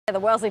The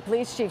Wellesley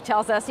police chief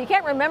tells us he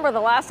can't remember the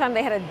last time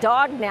they had a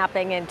dog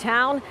napping in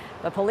town.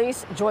 The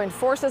police joined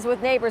forces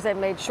with neighbors and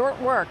made short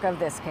work of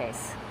this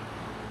case.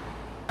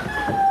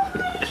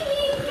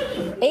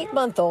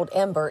 8-month-old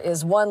Ember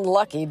is one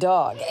lucky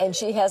dog, and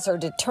she has her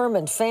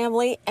determined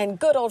family and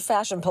good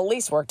old-fashioned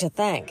police work to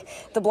thank.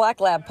 The black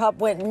lab pup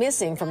went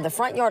missing from the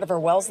front yard of her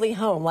Wellesley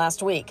home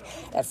last week.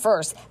 At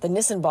first, the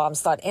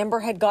Nissenbaums thought Ember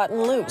had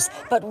gotten loose,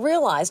 but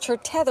realized her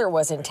tether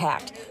was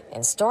intact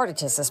and started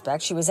to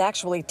suspect she was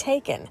actually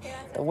taken.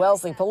 The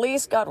Wellesley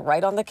police got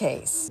right on the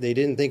case. They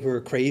didn't think we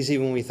were crazy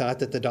when we thought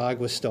that the dog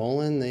was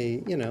stolen.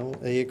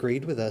 They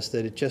agreed with us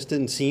that it just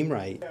didn't seem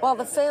right. While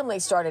the family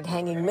started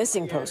hanging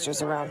missing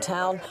posters around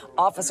town,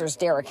 officers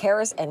Derek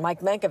Harris and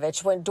Mike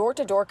Mankiewicz went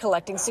door-to-door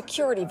collecting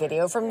security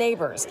video from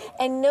neighbors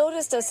and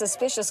noticed a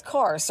suspicious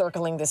car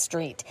circling the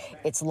street.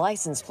 Its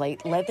license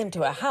plate led them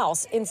to a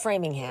house in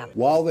Framingham.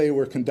 While they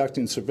were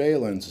conducting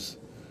surveillance,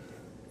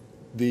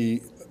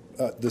 the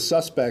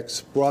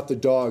suspects brought the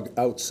dog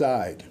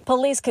outside.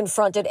 Police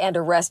confronted and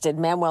arrested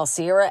Manuel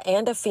Sierra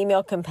and a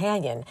female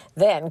companion,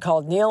 then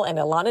called Neil and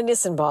Ilana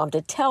Nissenbaum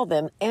to tell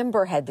them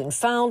Ember had been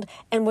found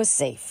and was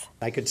safe.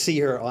 I could see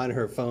her on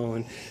her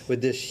phone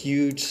with this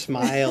huge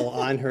smile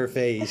on her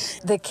face.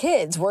 The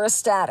kids were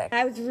ecstatic.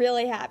 I was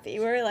really happy.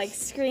 We were like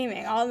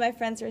screaming. All of my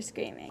friends were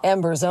screaming.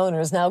 Ember's owner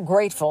is now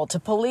grateful to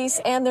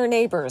police and their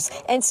neighbors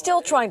and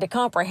still trying to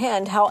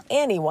comprehend how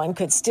anyone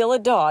could steal a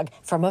dog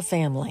from a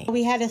family.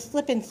 We had a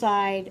slip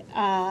inside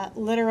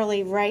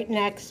literally right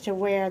next to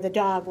where the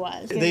dog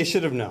was. They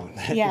should have known.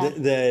 Yeah,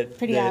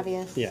 pretty that,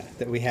 obvious. Yeah,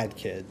 that we had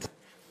kids.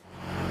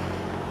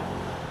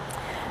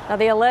 Now,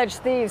 the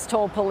alleged thieves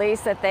told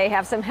police that they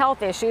have some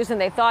health issues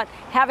and they thought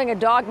having a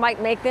dog might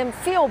make them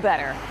feel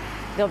better.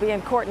 They'll be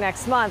in court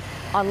next month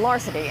on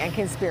larceny and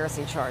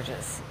conspiracy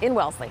charges. In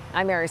Wellesley,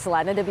 I'm Mary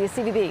Saladin,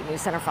 WCVB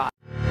News Center 5.